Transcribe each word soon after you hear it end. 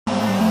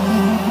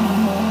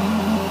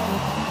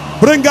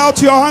Bring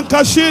out your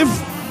handkerchief.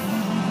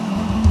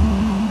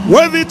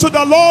 Wave it to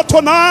the Lord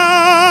tonight.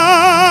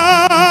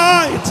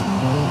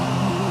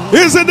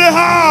 He's in the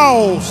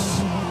house.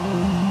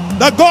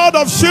 The God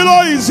of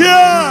Shiloh is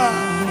here.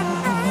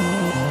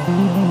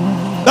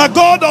 The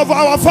God of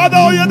our Father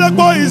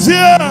Oyedepo is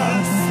here.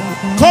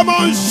 Come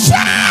on,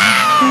 shout.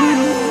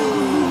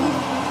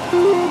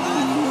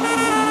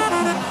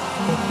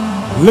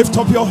 Lift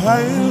up your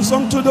hands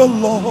unto the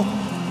Lord.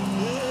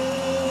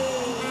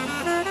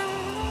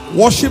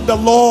 Worship the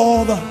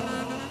Lord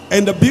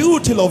and the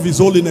beauty of his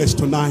holiness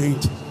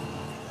tonight.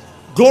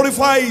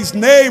 Glorify his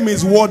name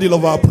is worthy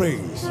of our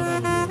praise.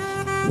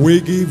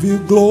 We give you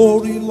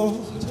glory, Lord,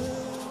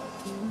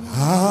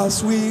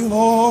 as we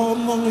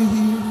honor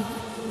you.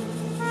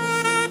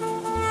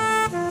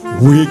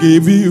 We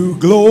give you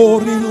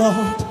glory,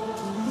 Lord,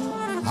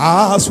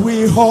 as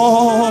we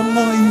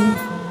honor you.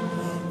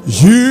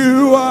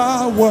 You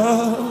are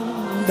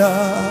wonderful.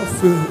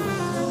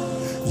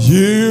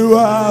 You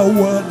are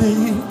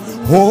worthy,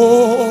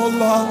 oh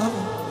Lord.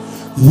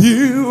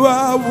 You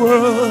are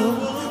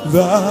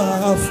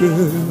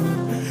wonderful.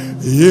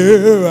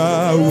 You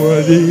are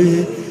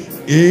worthy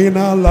in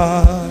our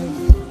life.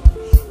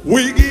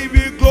 We give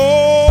you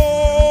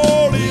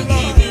glory,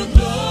 Lord.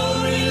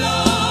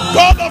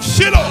 God of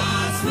Shiloh.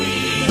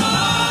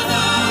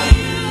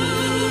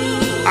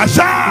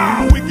 Asha,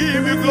 we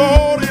give you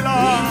glory,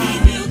 Lord.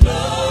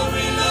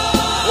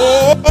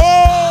 Oh,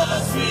 oh.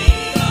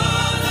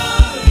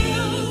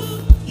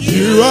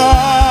 You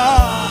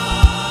are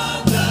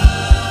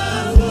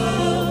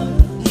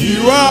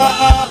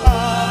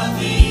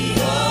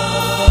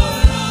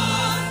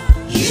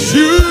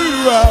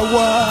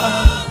wonderful.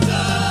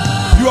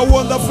 You are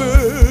wonderful.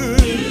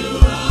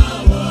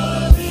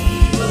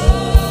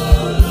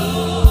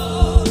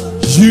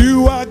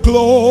 You are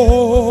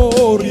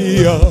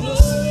glorious.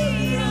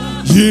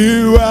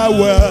 You are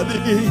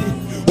worthy.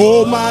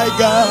 Oh my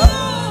God.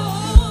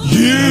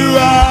 You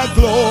are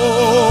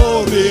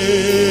glorious.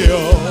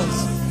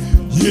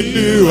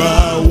 You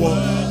are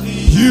worthy.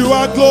 You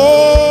are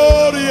glorious.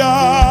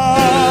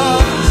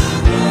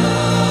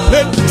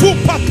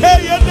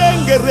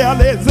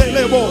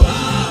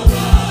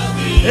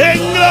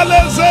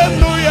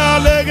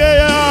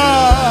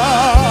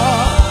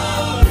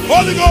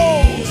 Holy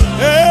Ghost,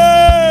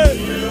 hey,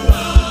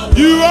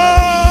 you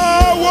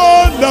are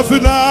wonderful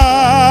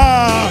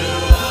now.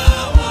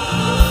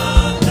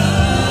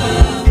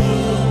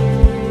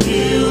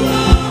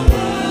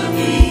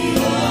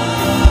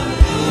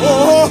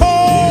 Oh,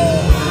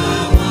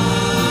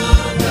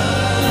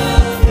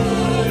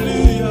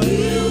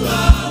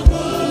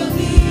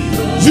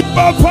 you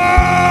are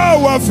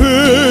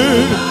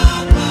powerful.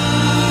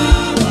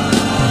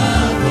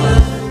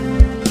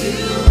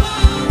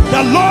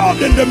 The Lord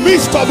in the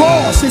midst of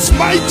us is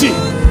mighty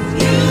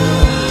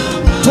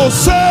to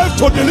save,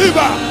 to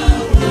deliver.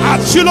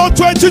 At Shiloh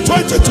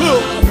 2022,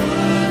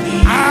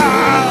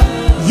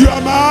 you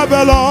are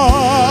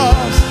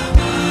marvelous.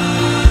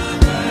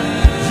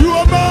 You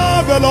are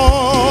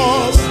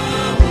marvelous.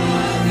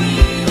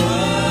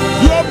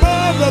 You are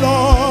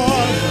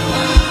marvelous.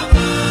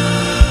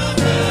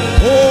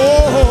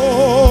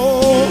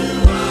 Oh,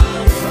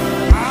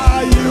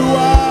 you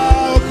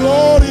are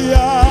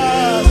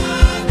glorious.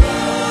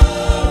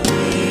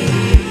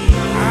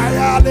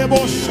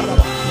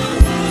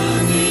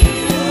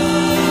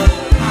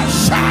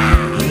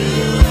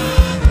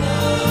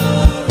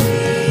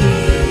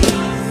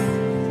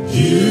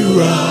 You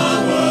are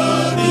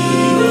worthy,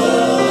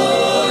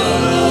 Lord.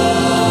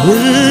 We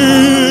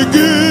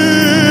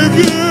give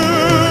you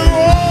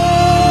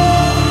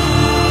all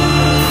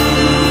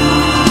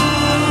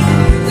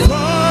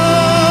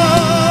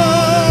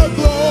the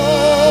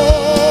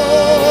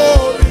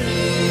glory.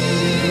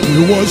 We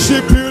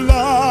worship you,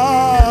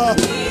 Lord.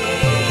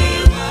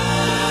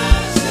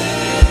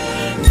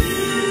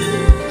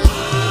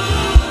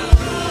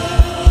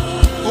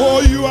 Oh,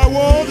 you are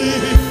worthy.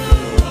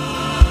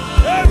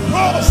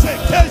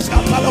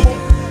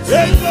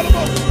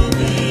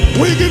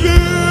 We give you,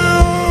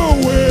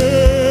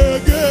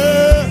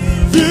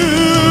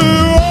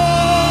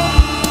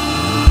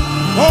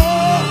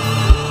 oh,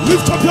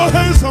 lift up your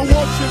hands and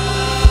worship.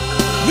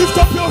 Lift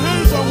up your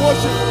hands and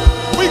worship.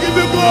 We give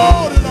you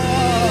glory,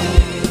 Lord.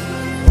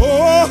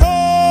 Oh,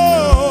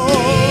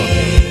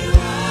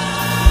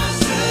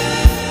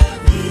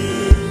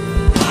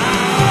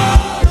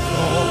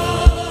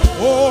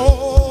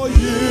 oh,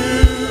 you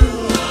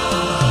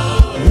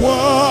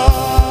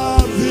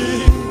worthy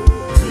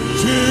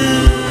to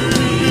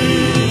be.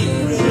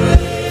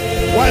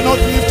 Why not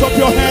lift up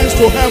your hands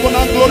to heaven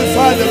and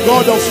glorify the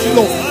God of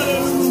Shiloh?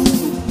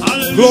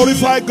 Hallelujah.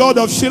 Glorify God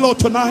of Shiloh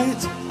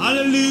tonight.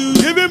 Hallelujah.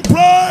 Give him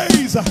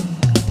praise.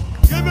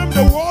 Give him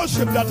the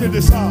worship that he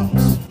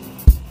deserves.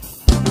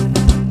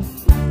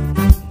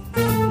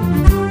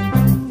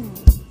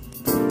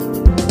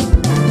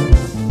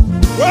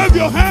 Wave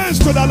your hands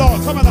to the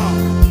Lord. Come on now.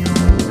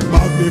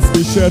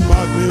 Magnificent,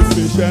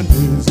 magnificent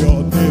is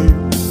your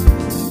name.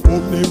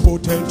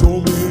 Omnipotent,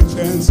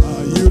 omniscient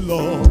are you,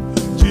 Lord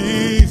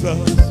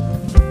Jesus.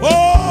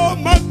 Oh,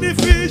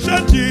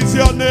 Magnificent is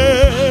your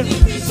name.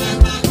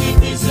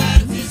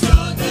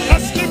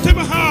 Let's lift him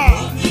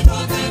high.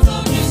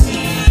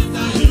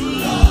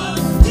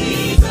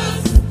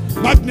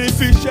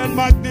 Magnificent,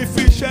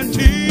 magnificent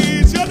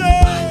is your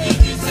name.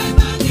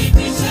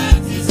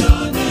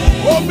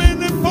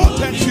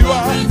 Omnipotent you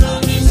are.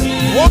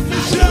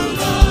 Omniscient.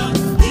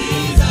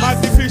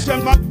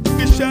 Magnificent,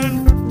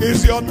 magnificent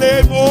is your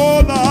name,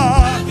 oh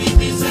Lord.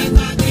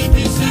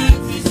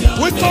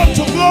 We come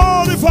to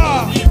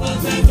glorify.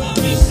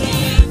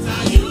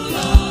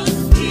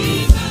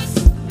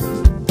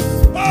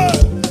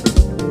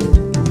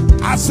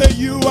 I say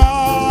you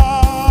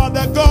are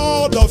the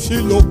God of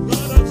Shiloh.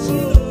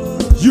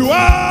 You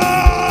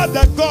are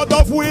the God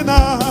of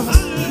winners.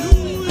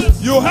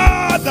 You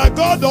are the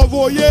God of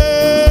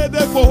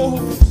Oyedepo.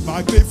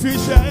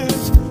 Magnificent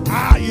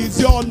is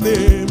your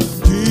name,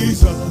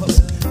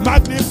 Jesus.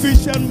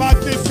 Magnificent,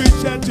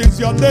 magnificent is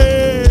your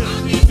name.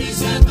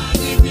 Magnificent,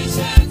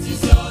 magnificent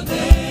is your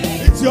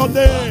name. It's your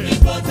name.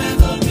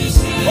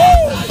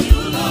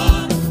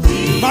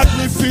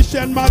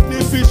 Magnificent,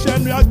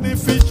 magnificent,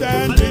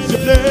 magnificent is your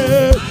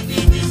name.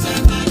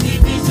 Magnificent,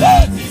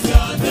 magnificent is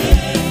your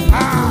name.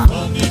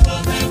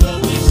 Omnipotent,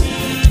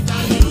 omniscient,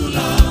 and you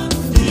love.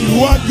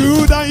 You are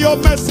good and your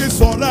mercies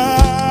forever.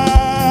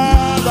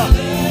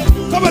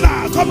 Come on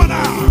now, come on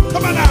now,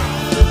 come on now.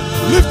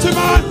 Lift him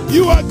up.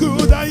 You are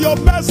good and your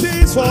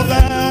mercies forever.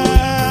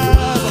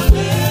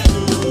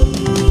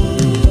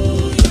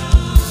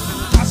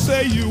 I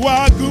say you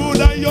are good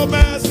and your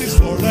mercies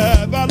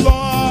forever,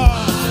 Lord.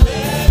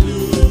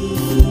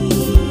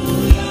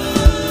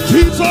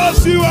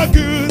 Jesus, you are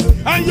good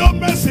and your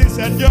mercies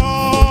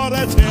endure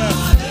eternal.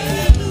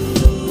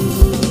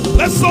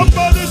 Let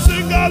somebody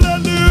sing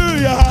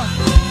hallelujah.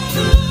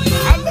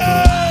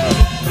 Hallelujah.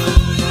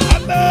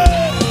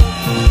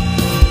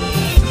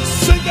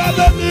 Sing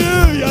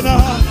hallelujah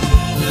now.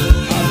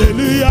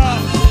 Hallelujah.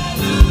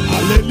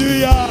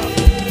 Hallelujah.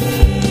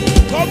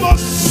 Come on,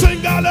 sing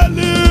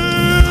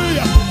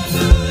hallelujah.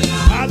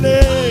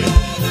 Hallelujah.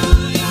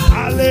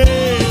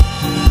 Hallelujah.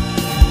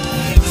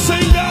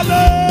 Sing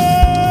hallelujah.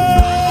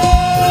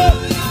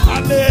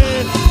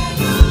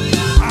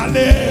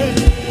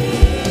 Hallelujah.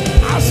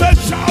 I said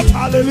shout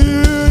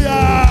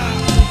hallelujah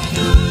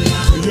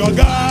to your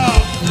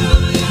God,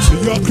 to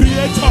your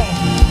creator,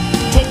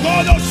 to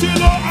God of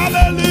Shiloh.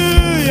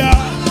 Hallelujah.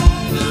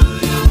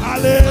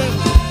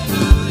 Hallelujah.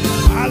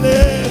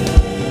 Hallelujah.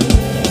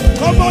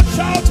 Come on,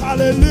 shout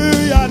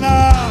hallelujah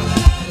now.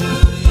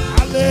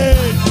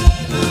 Hallelujah.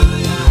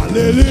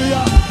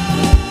 Hallelujah.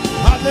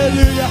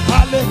 Hallelujah.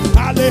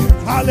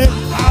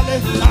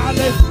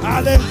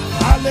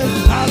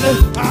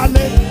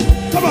 Hallelujah.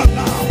 Come on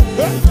now.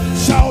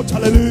 Shout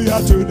hallelujah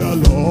to the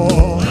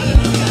Lord.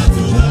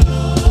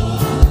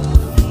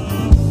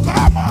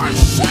 Come on,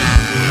 shout.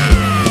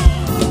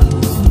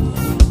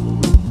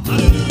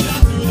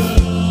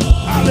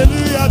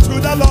 Hallelujah to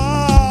the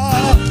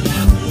Lord.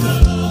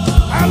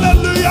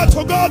 Hallelujah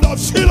to God of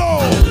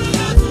Shiloh.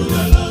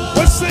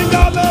 We sing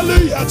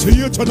hallelujah to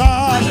you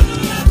tonight.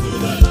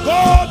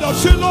 God of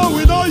Shiloh,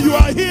 we know you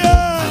are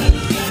here.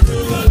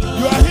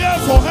 You are here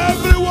for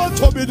everyone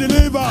to be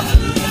delivered.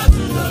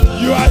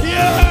 You are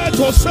here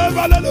to serve,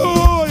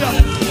 hallelujah.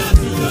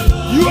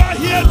 You are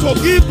here to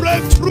give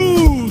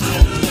breakthroughs.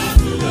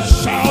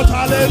 Shout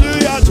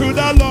hallelujah to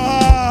the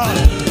Lord.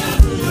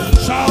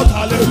 Shout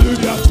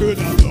hallelujah to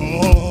the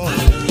Lord.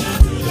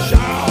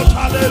 Shout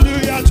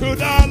hallelujah to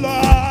the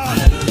Lord.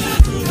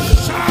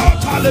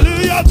 Shout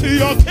hallelujah to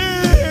your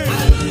King.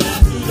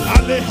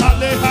 Halle,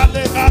 halle,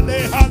 halle, halle,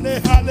 halle,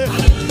 halle.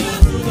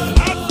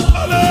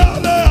 Halle,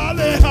 halle,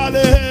 halle,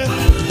 halle.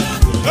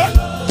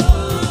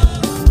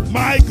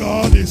 My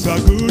God is a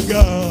good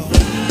God.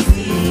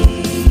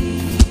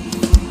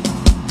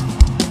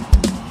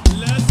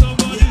 Let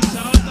somebody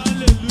shout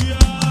hallelujah.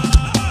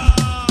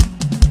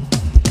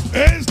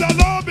 Is the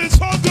Lord been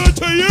so good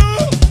to you?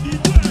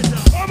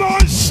 Come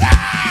on,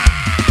 shout!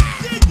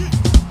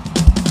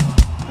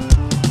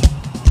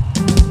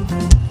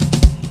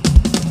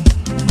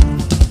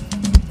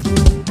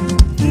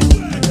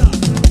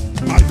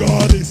 My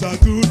God is a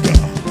good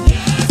God.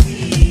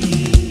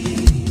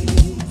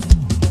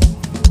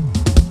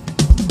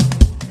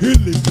 He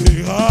lift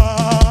me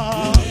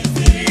high.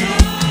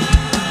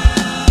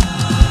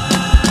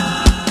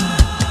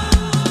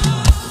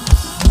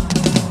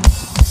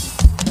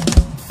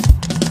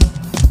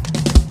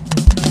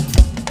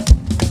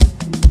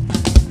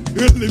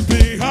 He lift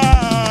me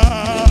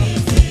high.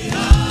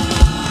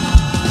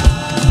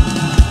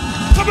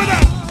 Come on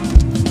now.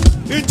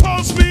 He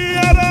toss me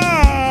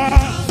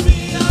around.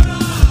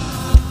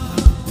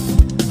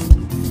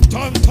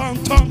 Tongue,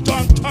 tongue, tongue,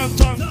 tongue, tongue,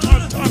 tongue,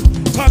 tongue,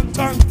 tongue, tongue,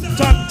 tongue,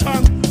 tongue,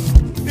 tongue.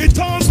 He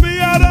turns me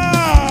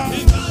around.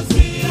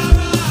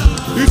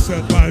 He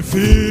set my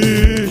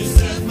feet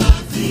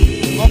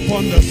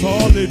upon the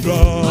solid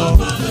rock.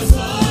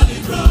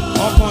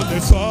 Upon the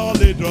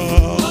solid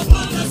rock.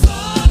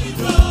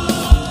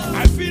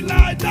 I feel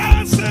like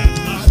dancing.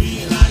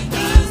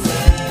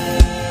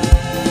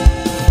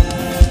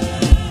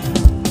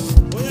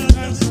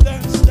 Dance, dance,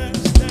 dance,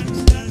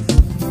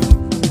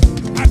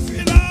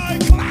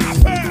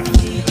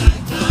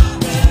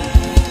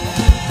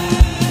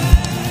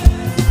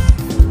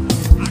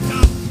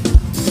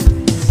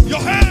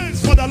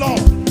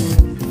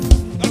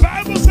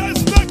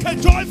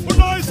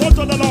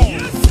 unto the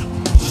Lord.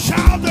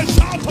 Shout the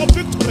shout of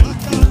victory.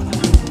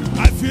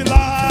 I feel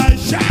like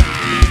shout.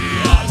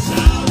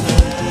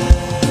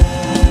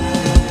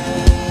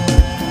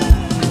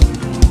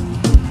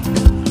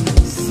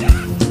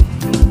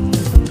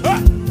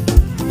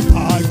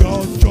 I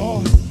got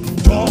joy,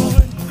 joy,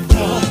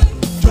 joy,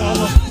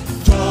 joy,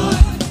 joy,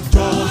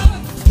 joy,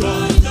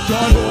 joy,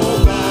 joy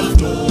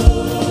overflow,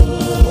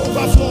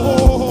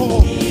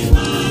 overflow.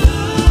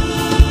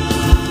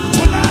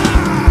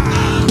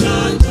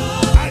 Tonight,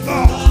 I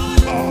got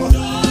joy,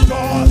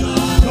 joy,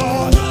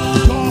 joy,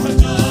 joy,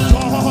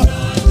 joy,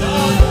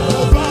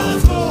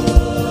 overflow,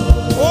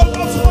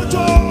 overflow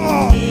joy.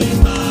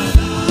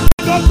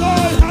 I got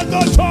joy, I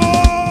got joy.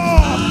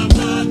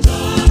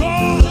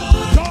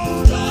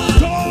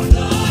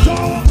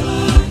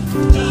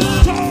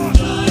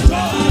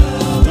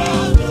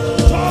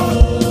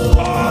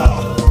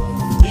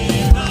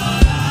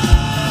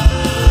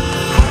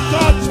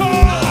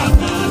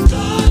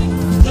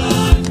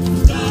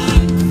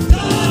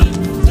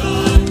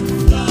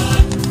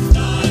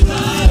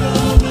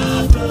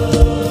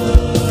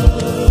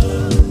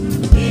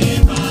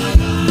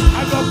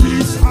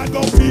 I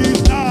got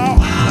peace now.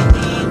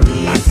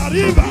 Like a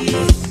river.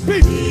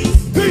 Peace.